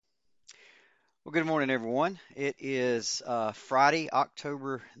Well, good morning, everyone. It is Friday,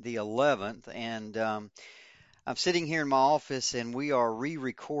 October the 11th, and I'm sitting here in my office, and we are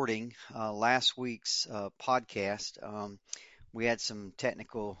re-recording last week's podcast. We had some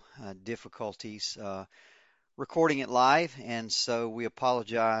technical difficulties recording it live, and so we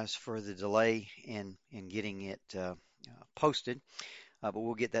apologize for the delay in getting it posted, but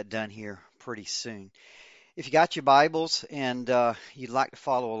we'll get that done here pretty soon. If you got your Bibles and you'd like to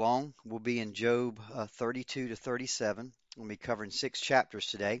follow along, we'll be in Job 32 to 37. We'll be covering 6 chapters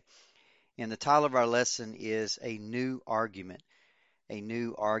today. And the title of our lesson is A New Argument. A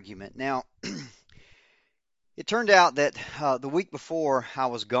New Argument. Now, it turned out that the week before I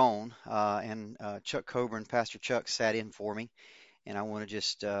was gone, and Chuck Coburn, Pastor Chuck, sat in for me. And I want to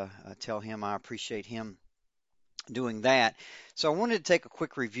just tell him I appreciate him doing that. So I wanted to take a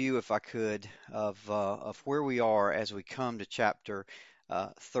quick review, if I could, of where we are as we come to chapter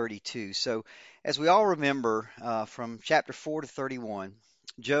 32. So as we all remember, from chapter 4 to 31,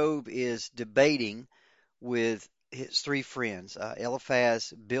 Job is debating with his 3 friends,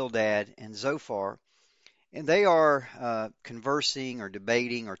 Eliphaz, Bildad, and Zophar, and they are conversing or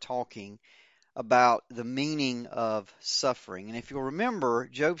debating or talking about the meaning of suffering. And if you'll remember,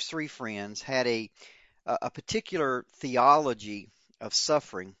 Job's 3 friends had a particular theology of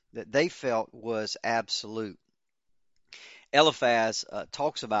suffering that they felt was absolute. Eliphaz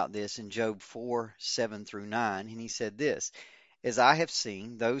talks about this in Job 4, 7 through 9, and he said this: As I have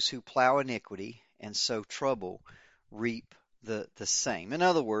seen, those who plow iniquity and sow trouble reap the same. In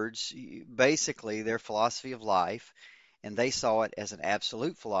other words, basically their philosophy of life, and they saw it as an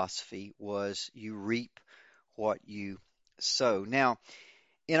absolute philosophy, was you reap what you sow. Now,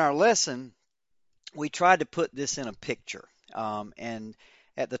 in our lesson, we tried to put this in a picture. And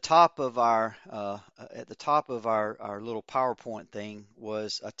at the top of our little PowerPoint thing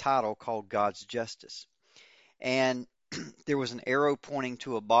was a title called God's Justice. And there was an arrow pointing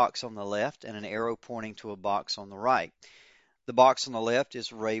to a box on the left and an arrow pointing to a box on the right. The box on the left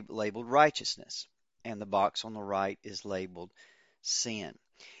is labeled righteousness, and the box on the right is labeled sin.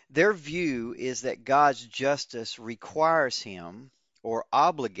 Their view is that God's justice requires him or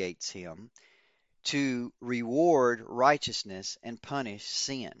obligates him to reward righteousness and punish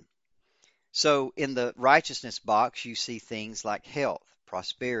sin. So in the righteousness box, you see things like health,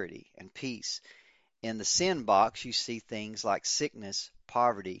 prosperity, and peace. In the sin box, you see things like sickness,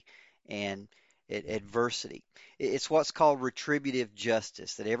 poverty, and adversity. It's what's called retributive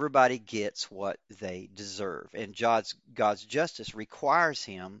justice, that everybody gets what they deserve. And God's justice requires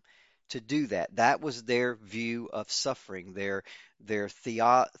him to do that. That was their view of suffering, their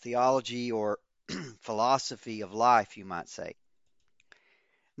theology or philosophy of life, you might say.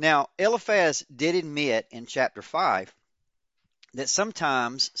 Now, Eliphaz did admit in chapter 5 that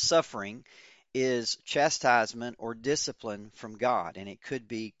sometimes suffering is chastisement or discipline from God, and it could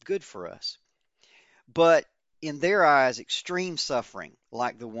be good for us. But in their eyes, extreme suffering,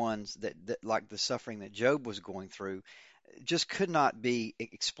 like the ones like the suffering that Job was going through, just could not be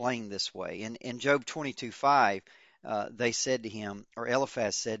explained this way. In Job 22:5, they said to him, or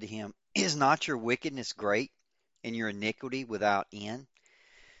Eliphaz said to him, Is not your wickedness great and your iniquity without end?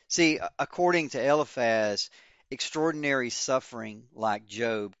 See, according to Eliphaz, extraordinary suffering like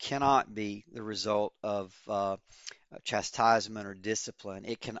Job cannot be the result of chastisement or discipline.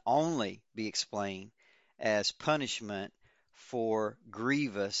 It can only be explained as punishment for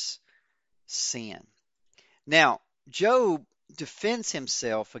grievous sin. Now, Job defends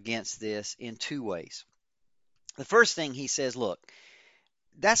himself against this in 2 ways. The first thing he says, look,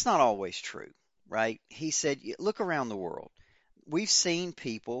 that's not always true, right? He said, look around the world. We've seen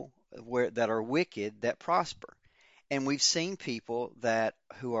people that are wicked that prosper, and we've seen people that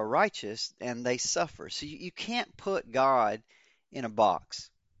who are righteous and they suffer. So you can't put God in a box.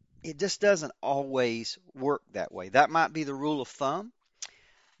 It just doesn't always work that way. That might be the rule of thumb,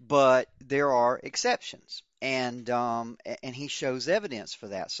 but there are exceptions, and he shows evidence for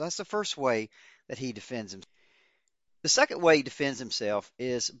that. So that's the first way that he defends himself. The second way he defends himself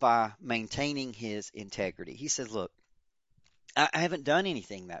is by maintaining his integrity. He says, "Look, I haven't done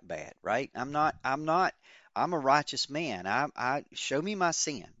anything that bad, right? I'm a righteous man. I show me my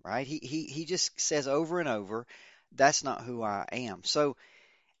sin, right?" He just says over and over, that's not who I am. So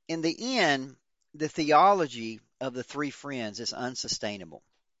in the end, the theology of the 3 friends is unsustainable.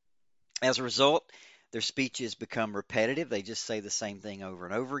 As a result, their speeches become repetitive. They just say the same thing over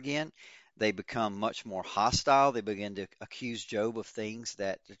and over again. They become much more hostile. They begin to accuse Job of things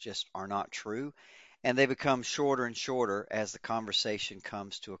that just are not true. And they become shorter and shorter as the conversation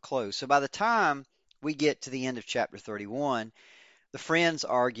comes to a close. So by the time we get to the end of chapter 31, the friends'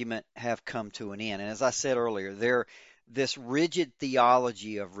 argument have come to an end. And as I said earlier, they're this rigid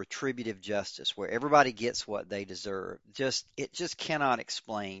theology of retributive justice where everybody gets what they deserve. It just cannot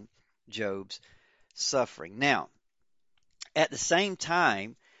explain Job's suffering. Now, at the same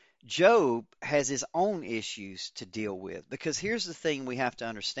time, Job has his own issues to deal with because here's the thing we have to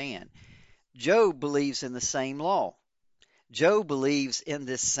understand. Job believes in the same law. Job believes in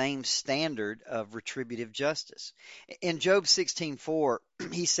this same standard of retributive justice. In Job 16:4,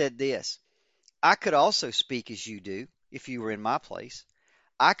 he said this, I could also speak as you do if you were in my place.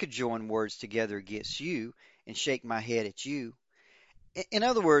 I could join words together against you and shake my head at you. In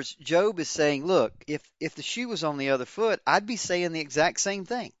other words, Job is saying, look, if the shoe was on the other foot, I'd be saying the exact same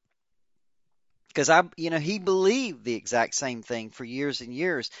thing. Because he believed the exact same thing for years and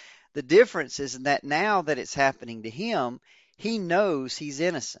years. The difference is that now that it's happening to him, he knows he's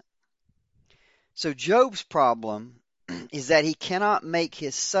innocent. So Job's problem is that he cannot make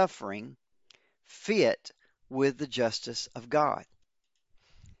his suffering fit with the justice of God.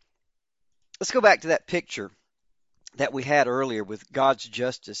 Let's go back to that picture that we had earlier with God's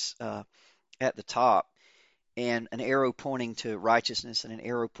justice at the top and an arrow pointing to righteousness and an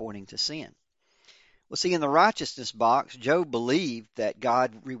arrow pointing to sin. Well, see, in the righteousness box, Job believed that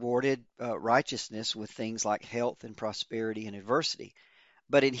God rewarded righteousness with things like health and prosperity and adversity.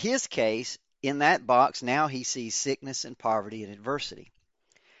 But in his case, in that box, now he sees sickness and poverty and adversity.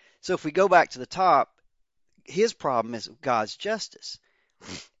 So if we go back to the top, his problem is God's justice.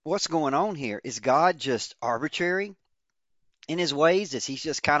 What's going on here? Is God just arbitrary in his ways? Does he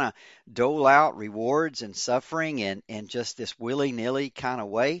just kind of dole out rewards and suffering in just this willy-nilly kind of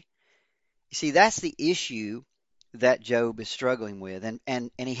way? You see, that's the issue that Job is struggling with,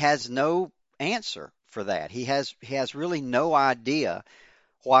 and he has no answer for that. He has really no idea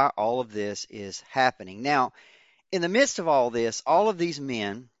why all of this is happening. Now, in the midst of all this, all of these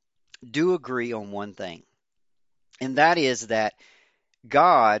men do agree on one thing, and that is that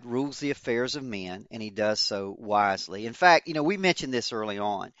God rules the affairs of men, and he does so wisely. In fact, we mentioned this early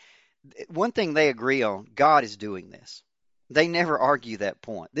on. One thing they agree on, God is doing this. They never argue that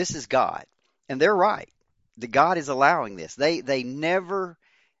point. This is God, and they're right. The God is allowing this. They never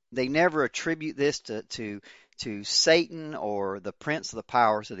attribute this to Satan or the prince of the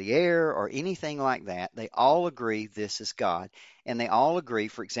powers of the air or anything like that. They all agree this is God, and they all agree,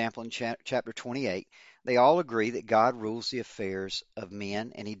 for example, in chapter 28, they all agree that God rules the affairs of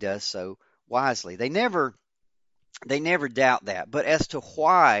men, and he does so wisely. They never doubt that. But as to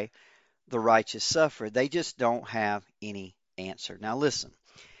why the righteous suffer, they just don't have any answer. Now listen,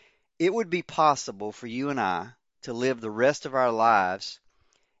 it would be possible for you and I to live the rest of our lives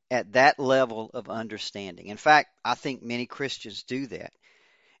at that level of understanding. In fact, I think many Christians do that.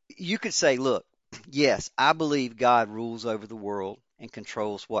 You could say, look, yes, I believe God rules over the world and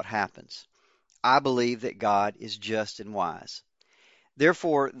controls what happens. I believe that God is just and wise.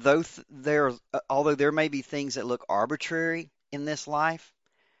 Therefore, although there may be things that look arbitrary in this life,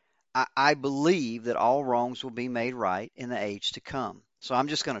 I believe that all wrongs will be made right in the age to come. So I'm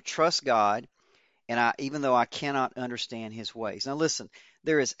just going to trust God, and even though I cannot understand his ways. Now listen,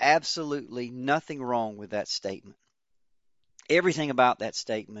 there is absolutely nothing wrong with that statement. Everything about that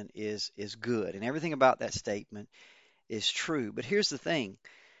statement is good, and everything about that statement is true. But here's the thing.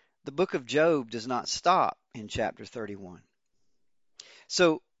 The book of Job does not stop in chapter 31.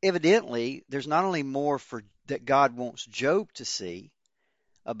 So evidently, there's not only more that God wants Job to see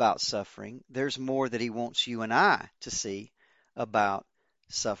about suffering, there's more that he wants you and I to see about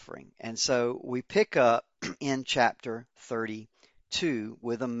suffering. And so we pick up in chapter 32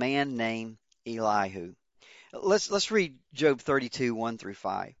 with a man named Elihu. Let's read Job 32, 1 through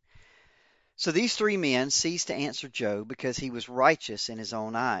 5. So these three men ceased to answer Job because he was righteous in his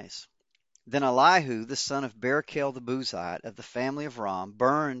own eyes. Then Elihu, the son of Barachel the Buzite of the family of Ram,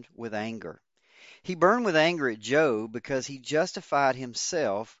 burned with anger. He burned with anger at Job because he justified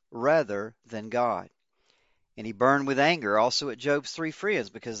himself rather than God. And he burned with anger also at Job's three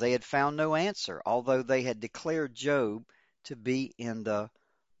friends because they had found no answer, although they had declared Job to be in the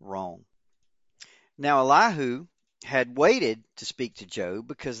wrong. Now Elihu had waited to speak to Job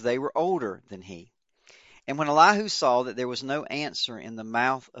because they were older than he. And when Elihu saw that there was no answer in the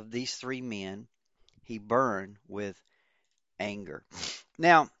mouth of these three men, he burned with anger.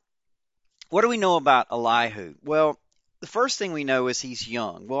 Now, what do we know about Elihu? Well, the first thing we know is he's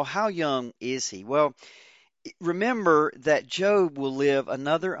young. Well, how young is he? Well, remember that Job will live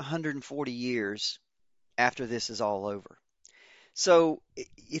another 140 years after this is all over. So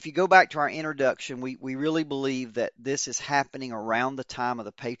if you go back to our introduction, we really believe that this is happening around the time of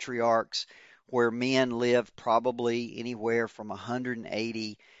the patriarchs where men lived probably anywhere from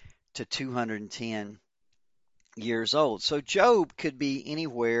 180 to 210 years old. So Job could be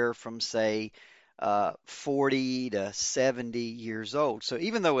anywhere from, say, 40 to 70 years old. So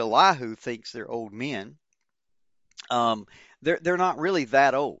even though Elihu thinks they're old men, um, they're not really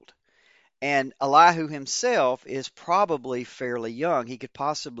that old. And Elihu himself is probably fairly young. He could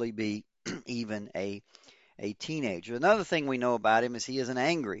possibly be even a teenager. Another thing we know about him is he is an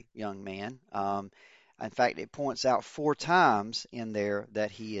angry young man. In fact, it points out 4 times in there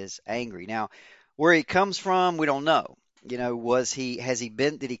that he is angry. Now, where he comes from, we don't know. Did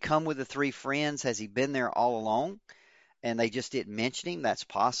he come with the 3 friends? Has he been there all along? And they just didn't mention him? That's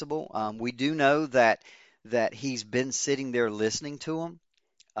possible. We do know that he's been sitting there listening to them,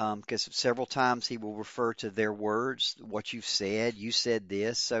 because several times he will refer to their words, what you've said, you said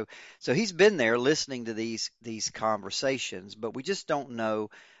this. So he's been there listening to these conversations, but we just don't know.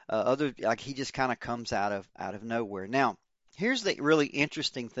 He just kind of comes out of nowhere. Now, here's the really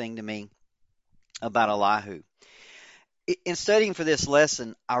interesting thing to me about Elihu. In studying for this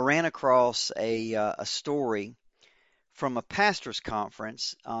lesson, I ran across a story from a pastor's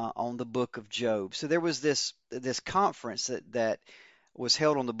conference on the book of Job. So there was this conference that was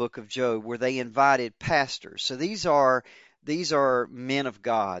held on the book of Job where they invited pastors. So these are men of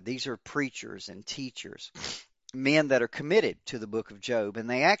God. These are preachers and teachers, men that are committed to the book of Job, and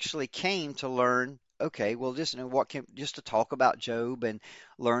they actually came to learn. Okay, well, just just to talk about Job and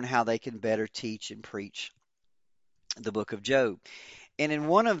learn how they can better teach and preach the book of Job. And in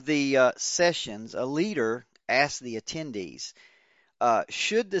one of the sessions, a leader asked the attendees,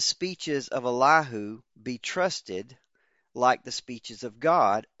 should the speeches of Elihu be trusted like the speeches of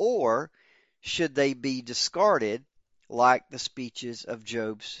God, or should they be discarded like the speeches of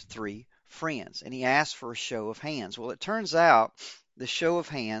Job's 3 friends? And he asked for a show of hands. Well, it turns out the show of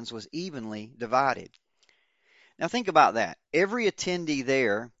hands was evenly divided. Now think about that. Every attendee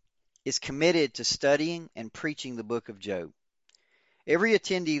there is committed to studying and preaching the book of Job. Every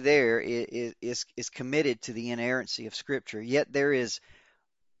attendee there is committed to the inerrancy of Scripture, yet there is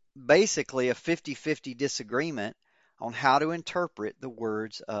basically a 50-50 disagreement on how to interpret the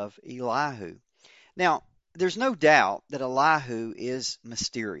words of Elihu. Now, there's no doubt that Elihu is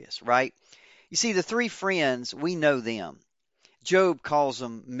mysterious, right? You see, the 3 friends, we know them. Job calls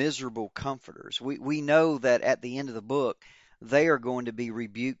them miserable comforters. We know that at the end of the book, they are going to be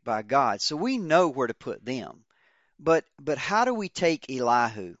rebuked by God. So we know where to put them. But how do we take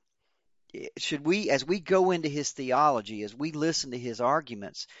Elihu? Should we, as we go into his theology, as we listen to his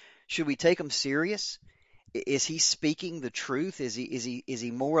arguments, should we take him serious? Is he speaking the truth? Is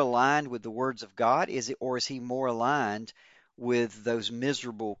he more aligned with the words of God? Or is he more aligned with those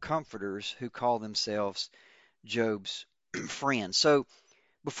miserable comforters who call themselves Job's friends? So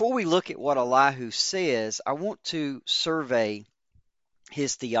before we look at what Elihu says, I want to survey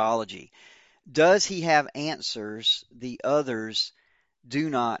his theology. Does he have answers the others do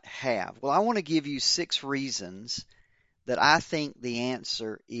not have? Well, I want to give you 6 reasons that I think the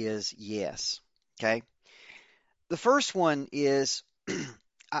answer is yes. Okay? The first one is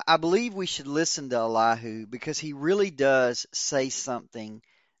I believe we should listen to Elihu because he really does say something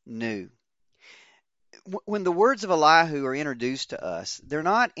new. When the words of Elihu are introduced to us, they're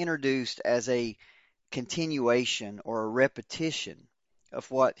not introduced as a continuation or a repetition of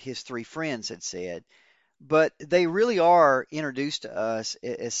what his 3 friends had said, but they really are introduced to us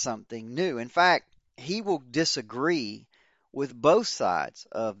as something new. In fact, he will disagree with both sides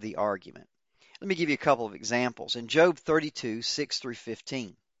of the argument. Let me give you a couple of examples. In Job 32, 6 through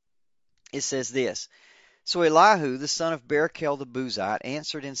 15, it says this: So Elihu, the son of Barachel the Buzite,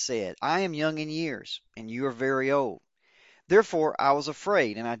 answered and said, I am young in years, and you are very old. Therefore I was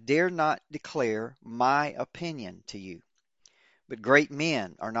afraid, and I dared not declare my opinion to you. But great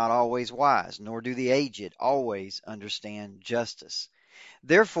men are not always wise, nor do the aged always understand justice.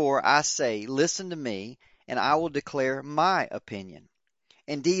 Therefore I say, listen to me, and I will declare my opinion.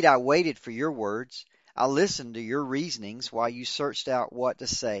 Indeed, I waited for your words. I listened to your reasonings while you searched out what to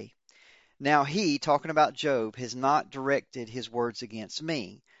say. Now he, talking about Job, has not directed his words against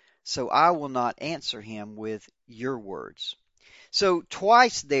me, so I will not answer him with your words. So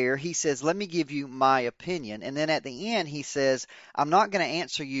twice there he says, let me give you my opinion. And then at the end he says, I'm not going to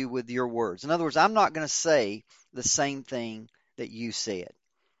answer you with your words. In other words, I'm not going to say the same thing that you said.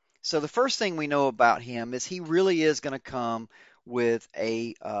 So the first thing we know about him is he really is going to come with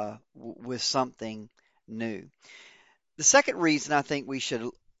with something new. The second reason I think we should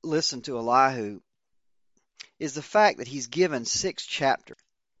listen to Elihu is the fact that he's given 6 chapters.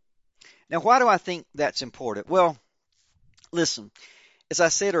 Now, why do I think that's important? Well, listen, as I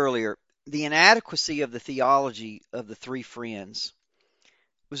said earlier, The inadequacy of the theology of the three friends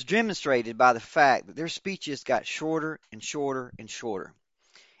was demonstrated by the fact that their speeches got shorter and shorter and shorter.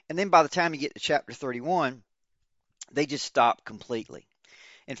 And then by the time you get to chapter 31, they just stop completely.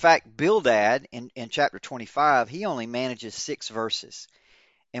 In fact, Bildad in chapter 25, he only manages 6 verses.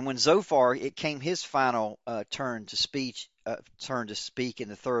 And when Zophar, it came his final turn to speak in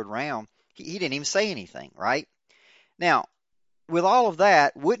the third round, he didn't even say anything, right? Now, with all of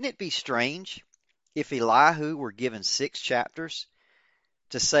that, wouldn't it be strange if Elihu were given 6 chapters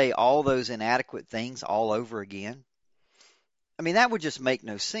to say all those inadequate things all over again? I mean, that would just make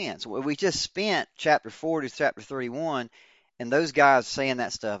no sense. We just spent chapter 4 to chapter 31, and those guys saying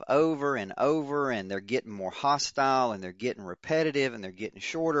that stuff over and over, and they're getting more hostile, and they're getting repetitive, and they're getting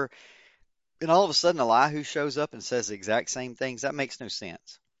shorter. And all of a sudden, Elihu shows up and says the exact same things. That makes no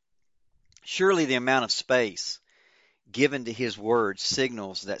sense. Surely the amount of space given to his words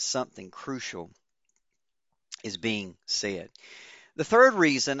signals that something crucial is being said. The third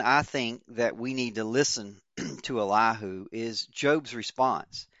reason I think that we need to listen to Elihu is Job's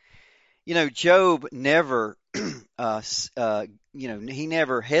response. You know, Job never, he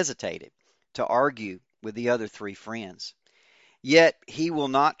never hesitated to argue with the other three friends. Yet he will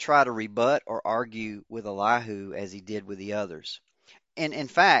not try to rebut or argue with Elihu as he did with the others. And in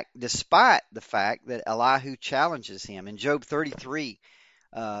fact, despite the fact that Elihu challenges him, in Job 33,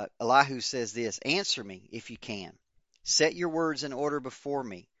 Elihu says this, "Answer me if you can. Set your words in order before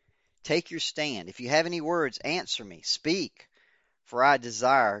me. Take your stand. If you have any words, answer me. Speak, for I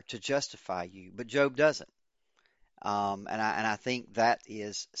desire to justify you." But Job doesn't. And I think that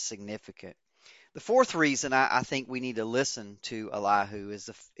is significant. The fourth reason I think we need to listen to Elihu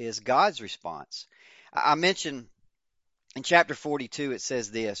is God's response. I mentioned in chapter 42, it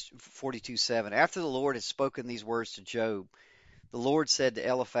says this, 42:7, "After the Lord had spoken these words to Job, the Lord said to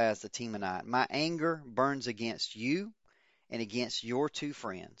Eliphaz the Temanite, My anger burns against you and against your 2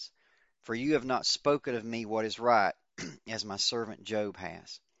 friends, for you have not spoken of me what is right, as my servant Job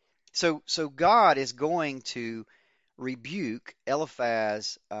has." So God is going to rebuke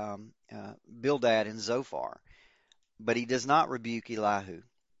Eliphaz, Bildad, and Zophar, but he does not rebuke Elihu.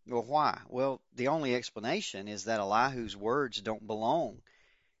 Well, why? Well, the only explanation is that Elihu's words don't belong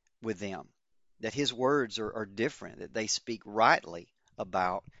with them, that his words are different, that they speak rightly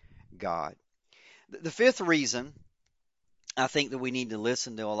about God. The fifth reason I think that we need to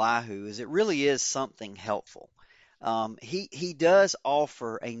listen to Elihu is it really is something helpful. He does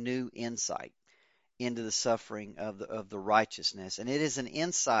offer a new insight into the suffering of the righteousness, and it is an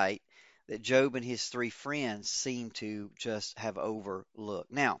insight that Job and his 3 friends seem to just have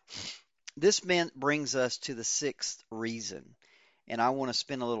overlooked. Now, this brings us to the 6th reason, and I want to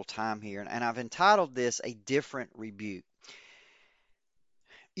spend a little time here, and I've entitled this A Different Rebuke.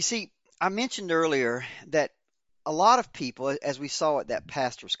 You see, I mentioned earlier that a lot of people, as we saw at that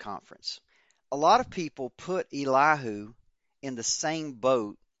pastor's conference, a lot of people put Elihu in the same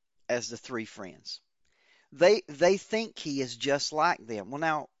boat as the 3 friends. They think he is just like them. Well,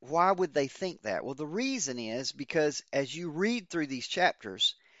 now, why would they think that? Well, the reason is because as you read through these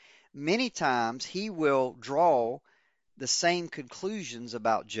chapters, many times he will draw the same conclusions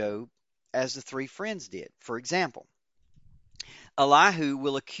about Job as the 3 friends did. For example, Elihu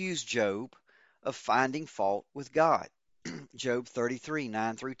will accuse Job of finding fault with God. Job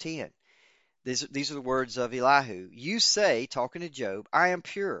 33:9 through 10. These are the words of Elihu. "You say," talking to Job, "I am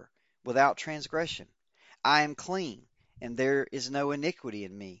pure, without transgression. I am clean, and there is no iniquity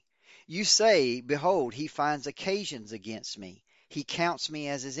in me. You say, Behold, he finds occasions against me. He counts me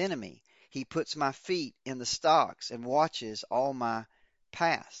as his enemy. He puts my feet in the stocks and watches all my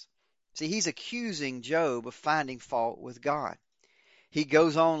paths." See, he's accusing Job of finding fault with God. He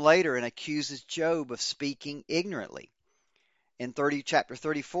goes on later and accuses Job of speaking ignorantly. In chapter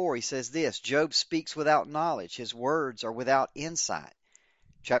 34, he says this, "Job speaks without knowledge. His words are without insight."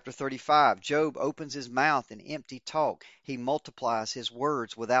 Chapter 35, Job opens his mouth in empty talk. He multiplies his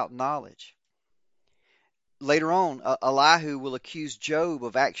words without knowledge. Later on, Elihu will accuse Job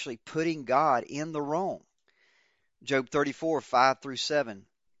of actually putting God in the wrong. Job 34:5 through 7.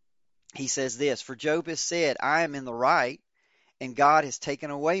 He says this, "For Job has said, I am in the right, and God has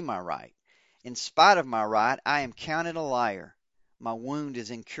taken away my right. In spite of my right, I am counted a liar. My wound is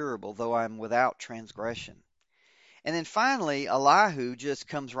incurable, though I am without transgression." And then finally, Elihu just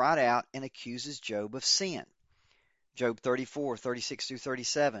comes right out and accuses Job of sin. Job 34:36 through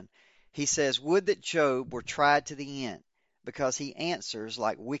 37. He says, "Would that Job were tried to the end, because he answers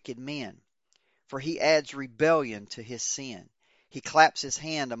like wicked men. For he adds rebellion to his sin. He claps his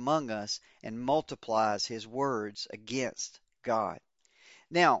hand among us and multiplies his words against God."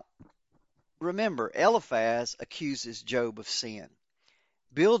 Now, remember, Eliphaz accuses Job of sin.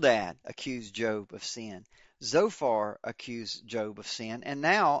 Bildad accused Job of sin. Zophar accused Job of sin. And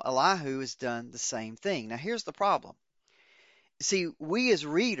now Elihu has done the same thing. Now here's the problem. See, we as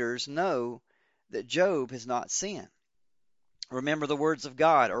readers know that Job has not sinned. Remember the words of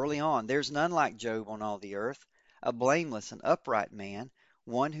God early on. There's none like Job on all the earth, a blameless and upright man,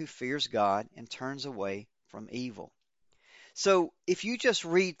 one who fears God and turns away from evil. So if you just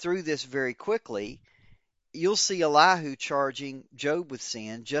read through this very quickly, you'll see Elihu charging Job with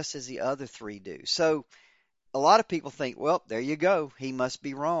sin just as the other three do. So a lot of people think, well, there you go. He must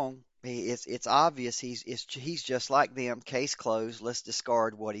be wrong. It's obvious he's just like them. Case closed. Let's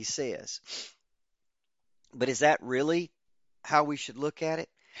discard what he says. But is that really how we should look at it?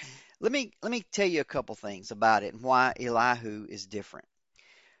 Let me tell you a couple things about it and why Elihu is different.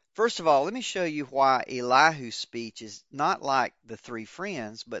 First of all, let me show you why Elihu's speech is not like the three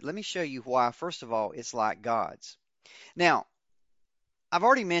friends, but let me show you why, first of all, it's like God's. Now, I've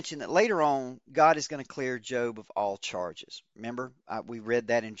already mentioned that later on, God is going to clear Job of all charges. Remember, we read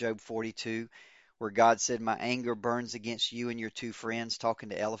that in Job 42, where God said, "My anger burns against you and your two friends," talking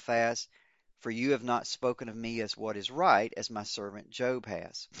to Eliphaz, "for you have not spoken of me as what is right, as my servant Job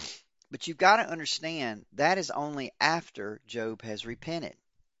has." But you've got to understand, that is only after Job has repented.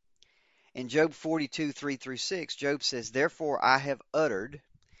 In Job 42, 3 through 6, Job says, "Therefore I have uttered,"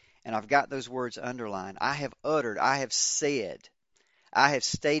 and I've got those words underlined, "I have uttered, I have said, I have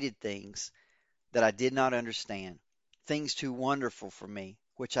stated things that I did not understand, things too wonderful for me,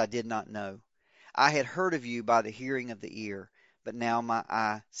 which I did not know. I had heard of you by the hearing of the ear, but now my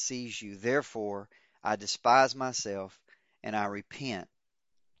eye sees you. Therefore I despise myself, and I repent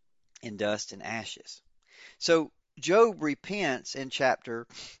in dust and ashes." So Job repents in chapter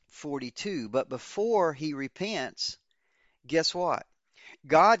 42, but before he repents, guess what?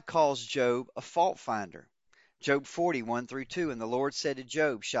 God calls Job a fault finder. Job 40, 1 through 2, "And the Lord said to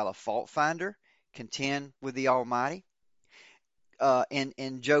Job, shall a fault finder contend with the Almighty?"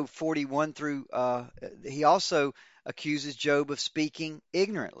 In Job 41 through, he also accuses Job of speaking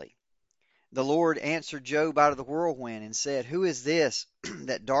ignorantly. The Lord answered Job out of the whirlwind and said, "Who is this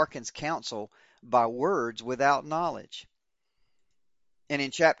that darkens counsel by words without knowledge?" And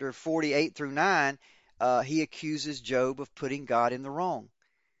in chapter 48 through 9, he accuses Job of putting God in the wrong.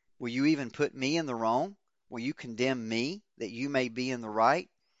 "Will you even put me in the wrong? Will you condemn me that you may be in the right?"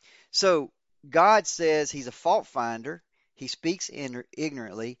 So God says he's a fault finder, he speaks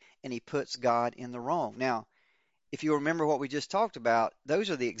ignorantly, and he puts God in the wrong. Now, if you remember what we just talked about, those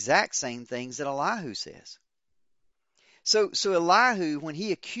are the exact same things that Elihu says. So Elihu, when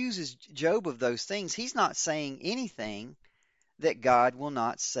he accuses Job of those things, he's not saying anything that God will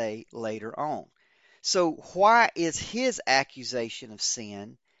not say later on. So why is his accusation of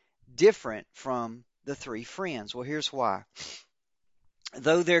sin different from the three friends? Well, here's why.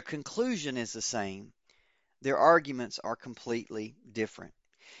 Though their conclusion is the same, their arguments are completely different.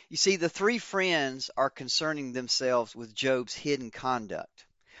 You see, the three friends are concerning themselves with Job's hidden conduct,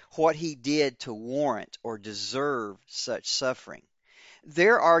 what he did to warrant or deserve such suffering.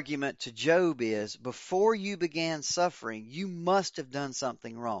 Their argument to Job is, before you began suffering, you must have done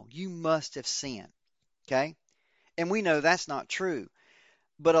something wrong. You must have sinned. Okay? And we know that's not true.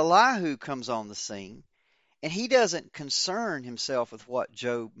 But Elihu comes on the scene, and he doesn't concern himself with what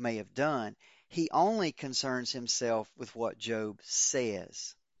Job may have done. He only concerns himself with what Job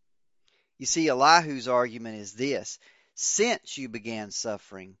says. You see, Elihu's argument is this: since you began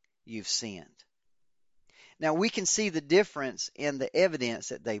suffering, you've sinned. Now, we can see the difference in the evidence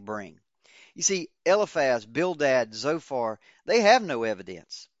that they bring. You see, Eliphaz, Bildad, Zophar, they have no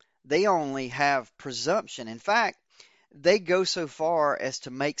evidence. They only have presumption. In fact, they go so far as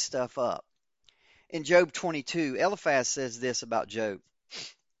to make stuff up. In Job 22, Eliphaz says this about Job: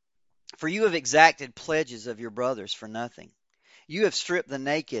 "For you have exacted pledges of your brothers for nothing. You have stripped the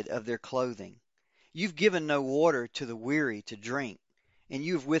naked of their clothing. You've given no water to the weary to drink, and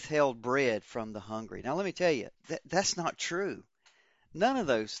you've withheld bread from the hungry." Now, let me tell you, that's not true. None of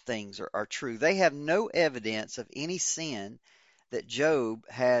those things are true. They have no evidence of any sin that Job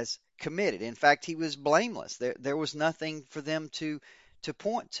has committed. In fact, he was blameless. There was nothing for them to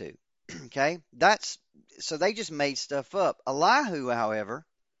point to. Okay? So they just made stuff up. Elihu, however,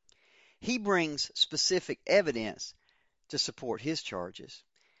 he brings specific evidence to support his charges.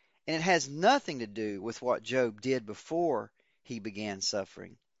 And it has nothing to do with what Job did before he began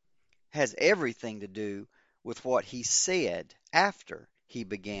suffering. It has everything to do with what he said after he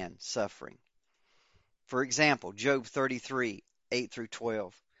began suffering. For example, Job 33, 8 through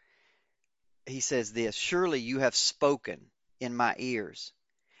 12. He says this: "Surely you have spoken in my ears,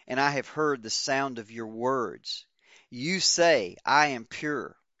 and I have heard the sound of your words. You say, I am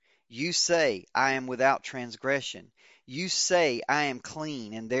pure. You say, I am without transgression. You say, I am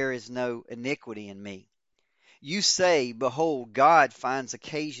clean, and there is no iniquity in me. You say, behold, God finds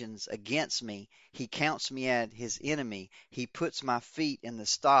occasions against me. He counts me as his enemy. He puts my feet in the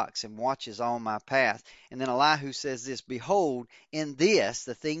stocks and watches all my path. And then Elihu says this, behold, in this,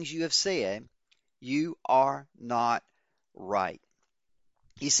 the things you have said, you are not right.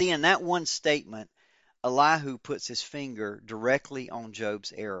 You see, in that one statement, Elihu puts his finger directly on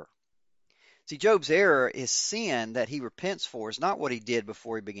Job's error. See, Job's error is sin that he repents for is not what he did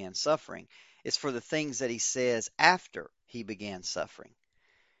before he began suffering. It's for the things that he says after he began suffering.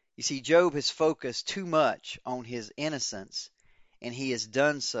 You see, Job has focused too much on his innocence, and he has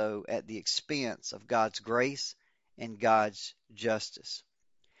done so at the expense of God's grace and God's justice.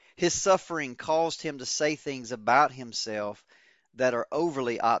 His suffering caused him to say things about himself that are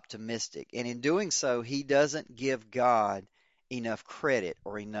overly optimistic, and in doing so, he doesn't give God enough credit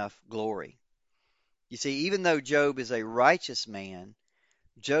or enough glory. You see, even though Job is a righteous man,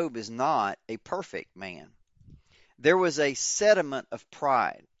 Job is not a perfect man. There was a sediment of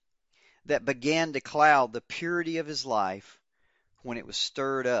pride that began to cloud the purity of his life when it was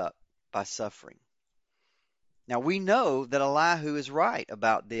stirred up by suffering. Now we know that Elihu is right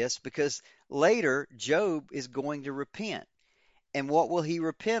about this because later Job is going to repent. And what will he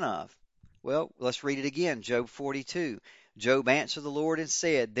repent of? Well, let's read it again. Job 42. Job answered the Lord and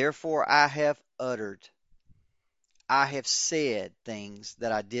said, therefore I have uttered. I have said things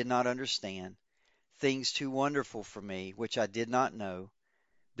that I did not understand, things too wonderful for me, which I did not know.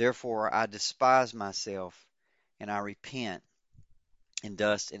 Therefore I despise myself, and I repent in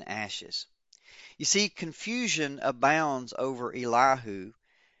dust and ashes. You see, confusion abounds over Elihu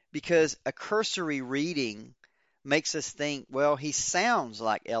because a cursory reading makes us think, well, he sounds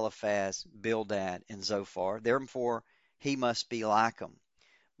like Eliphaz, Bildad, and Zophar. Therefore, he must be like them.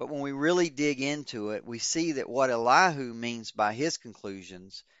 But when we really dig into it, we see that what Elihu means by his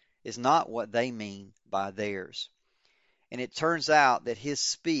conclusions is not what they mean by theirs. And it turns out that his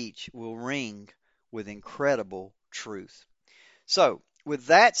speech will ring with incredible truth. So, with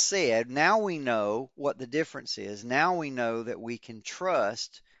that said, now we know what the difference is. Now we know that we can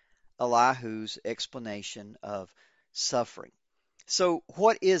trust Elihu's explanation of suffering. So,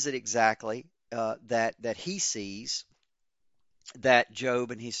 what is it exactly that he sees that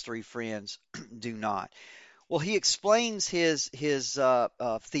Job and his three friends do not? Well, he explains his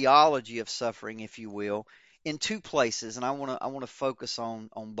theology of suffering, if you will, in two places, and I want to focus on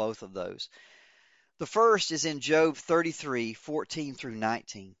both of those. The first is in Job 33:14 through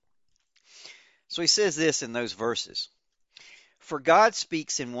 19. So he says this in those verses: for God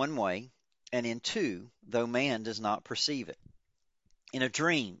speaks in one way, and in two, though man does not perceive it. In a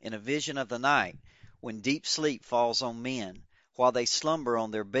dream, in a vision of the night, when deep sleep falls on men, while they slumber on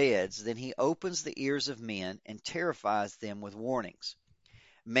their beds, then he opens the ears of men and terrifies them with warnings.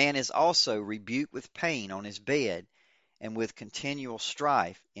 Man is also rebuked with pain on his bed, and with continual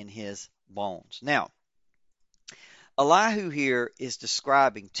strife in his bones. Now, Elihu here is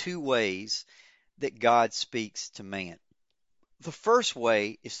describing two ways that God speaks to man. The first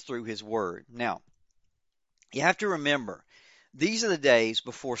way is through his word. Now, you have to remember, these are the days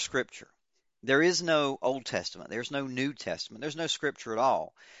before Scripture. There is no Old Testament. There's no New Testament. There's no Scripture at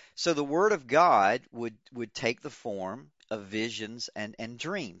all. So the Word of God would take the form of visions and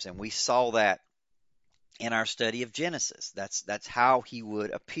dreams. And we saw that in our study of Genesis. That's how he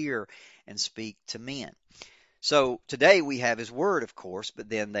would appear and speak to men. So today we have his word, of course, but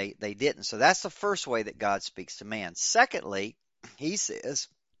then they didn't. So that's the first way that God speaks to man. Secondly, he says,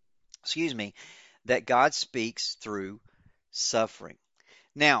 that God speaks through suffering.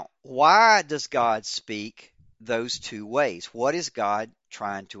 Now, why does God speak those two ways? What is God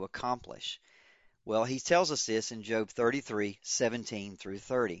trying to accomplish? Well, he tells us this in Job 33:17 through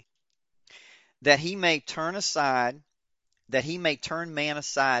 30. That he may turn man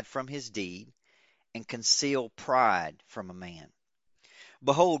aside from his deed and conceal pride from a man.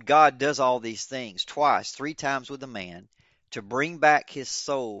 Behold, God does all these things twice, three times with a man, to bring back his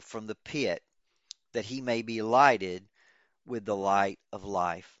soul from the pit, that he may be lighted with the light of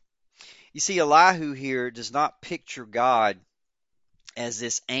life. You see, Elihu here does not picture God as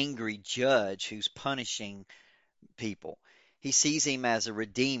this angry judge who's punishing people. He sees him as a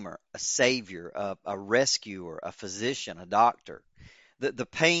redeemer, a savior, a rescuer, a physician, a doctor. The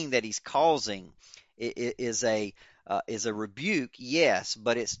pain that he's causing is a rebuke, yes,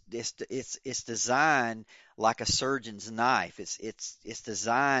 but it's designed like a surgeon's knife. It's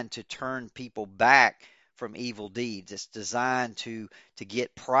designed to turn people back from evil deeds. It's designed to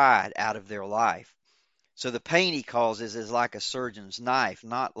get pride out of their life. So the pain he causes is like a surgeon's knife,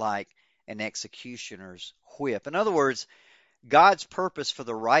 not like an executioner's whip. In other words, God's purpose for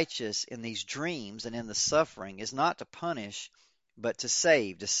the righteous in these dreams and in the suffering is not to punish, but to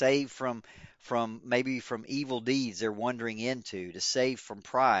save from maybe from evil deeds they're wandering into, to save from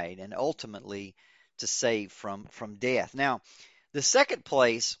pride, and ultimately to save from death. Now, the second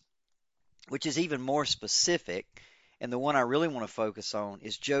place, which is even more specific, and the one I really want to focus on,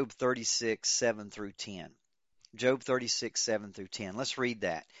 is Job 36, 7 through 10. Job 36, 7 through 10. Let's read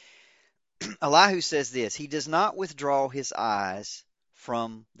that. Elihu says this: He does not withdraw his eyes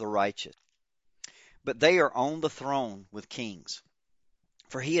from the righteous, but they are on the throne with kings.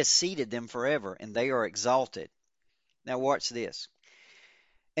 For he has seated them forever, and they are exalted. Now watch this.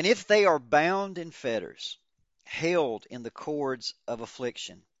 And if they are bound in fetters, held in the cords of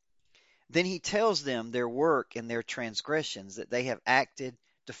affliction, then he tells them their work and their transgressions, that they have acted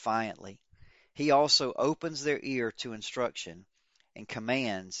defiantly. He also opens their ear to instruction and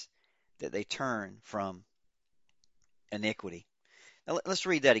commands that they turn from iniquity. Now let's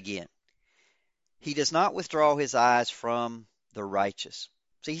read that again. He does not withdraw his eyes from the righteous.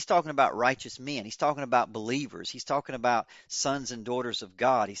 See, he's talking about righteous men. He's talking about believers. He's talking about sons and daughters of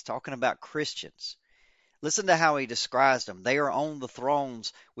God. He's talking about Christians. Listen to how he describes them. They are on the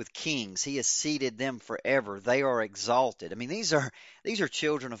thrones with kings. He has seated them forever. They are exalted. I mean, these are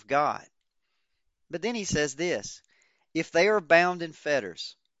children of God. But then he says this: if they are bound in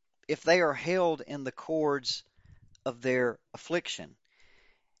fetters, if they are held in the cords of their affliction,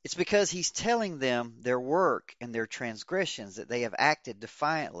 it's because he's telling them their work and their transgressions, that they have acted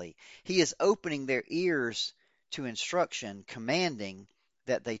defiantly. He is opening their ears to instruction, commanding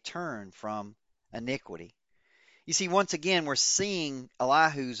that they turn from iniquity. You see, once again, we're seeing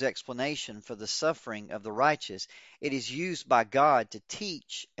Elihu's explanation for the suffering of the righteous. It is used by God to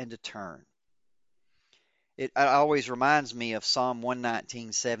teach and to turn. It always reminds me of Psalm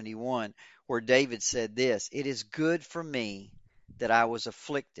 119:71, where David said this: It is good for me that I was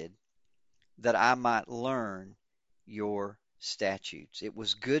afflicted, that I might learn your statutes. It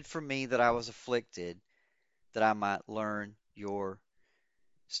was good for me that I was afflicted, that I might learn your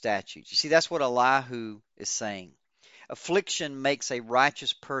statutes. You see, that's what Elihu is saying. Affliction makes a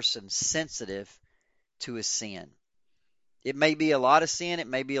righteous person sensitive to his sin. It may be a lot of sin, it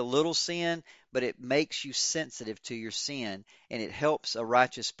may be a little sin, but it makes you sensitive to your sin, and it helps a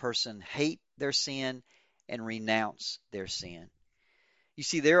righteous person hate their sin and renounce their sin. You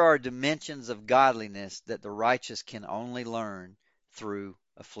see, there are dimensions of godliness that the righteous can only learn through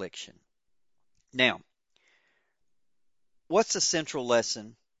affliction. Now, what's the central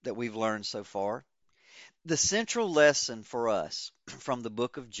lesson that we've learned so far? The central lesson for us from the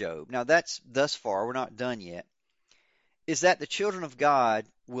book of Job, now that's thus far, we're not done yet, is that the children of God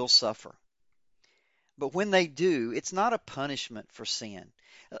will suffer. But when they do, it's not a punishment for sin.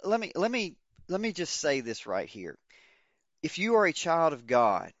 Let me just say this right here. If you are a child of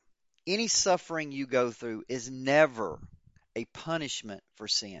God, any suffering you go through is never a punishment for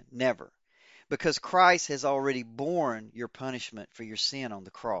sin. Never. Because Christ has already borne your punishment for your sin on the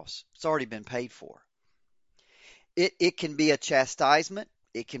cross. It's already been paid for. It can be a chastisement.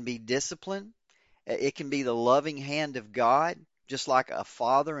 It can be discipline. It can be the loving hand of God, just like a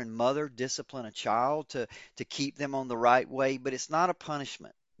father and mother discipline a child to keep them on the right way. But it's not a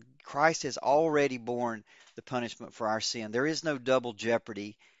punishment. Christ has already borne the punishment for our sin. There is no double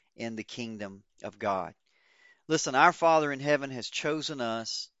jeopardy in the kingdom of God. Listen, our Father in heaven has chosen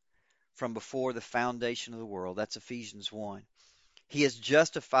us from before the foundation of the world. That's Ephesians 1. He has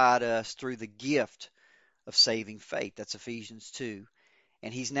justified us through the gift of saving faith. That's Ephesians 2.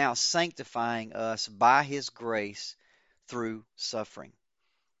 And he's now sanctifying us by his grace through suffering.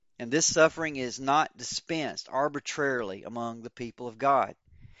 And this suffering is not dispensed arbitrarily among the people of God.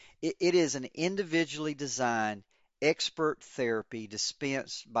 It is an individually designed expert therapy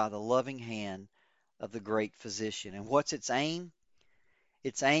dispensed by the loving hand of the great physician. And what's its aim?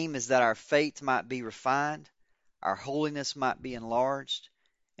 Its aim is that our faith might be refined, our holiness might be enlarged,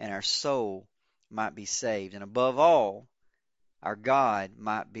 and our soul might be saved. And above all, our God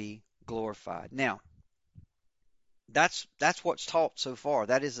might be glorified. Now, that's what's taught so far.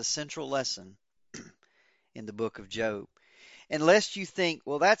 That is a central lesson in the book of Job. Unless you think,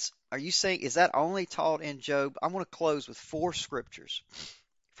 well, are you saying, is that only taught in Job? I'm going to close with 4 scriptures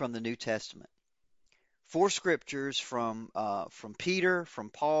from the New Testament. 4 scriptures from Peter, from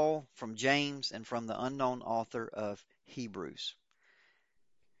Paul, from James, and from the unknown author of Hebrews.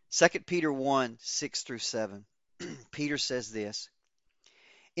 2 Peter 1, 6 through 7. Peter says this: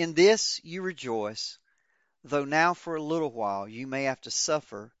 In this you rejoice, though now for a little while you may have to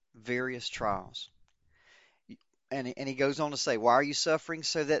suffer various trials. And he goes on to say, why are you suffering?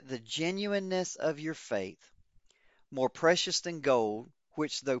 So that the genuineness of your faith, more precious than gold,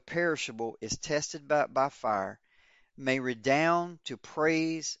 which though perishable is tested by fire, may redound to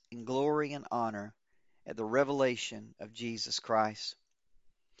praise and glory and honor at the revelation of Jesus Christ.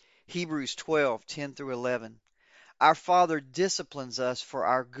 Hebrews 12:10 through 11. Our Father disciplines us for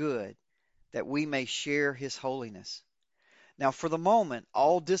our good, that we may share his holiness. Now, for the moment,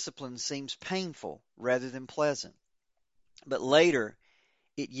 all discipline seems painful rather than pleasant, but later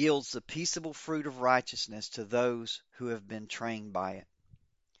it yields the peaceable fruit of righteousness to those who have been trained by it.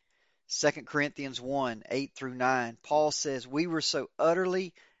 2 Corinthians 1:8 through 9, Paul says, we were so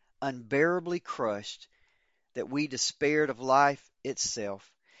utterly, unbearably crushed that we despaired of life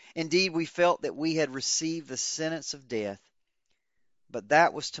itself. Indeed, we felt that we had received the sentence of death, but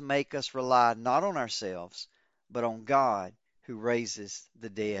that was to make us rely not on ourselves, but on God who raises the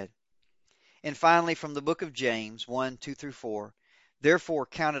dead. And finally, from the book of James 1:2 through 4, therefore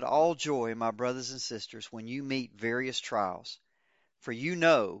count it all joy, my brothers and sisters, when you meet various trials, for you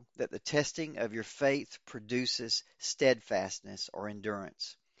know that the testing of your faith produces steadfastness or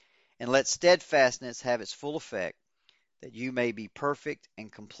endurance. And let steadfastness have its full effect, that you may be perfect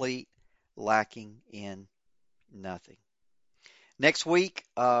and complete, lacking in nothing. Next week,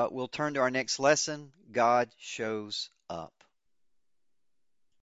 we'll turn to our next lesson, God Shows Up.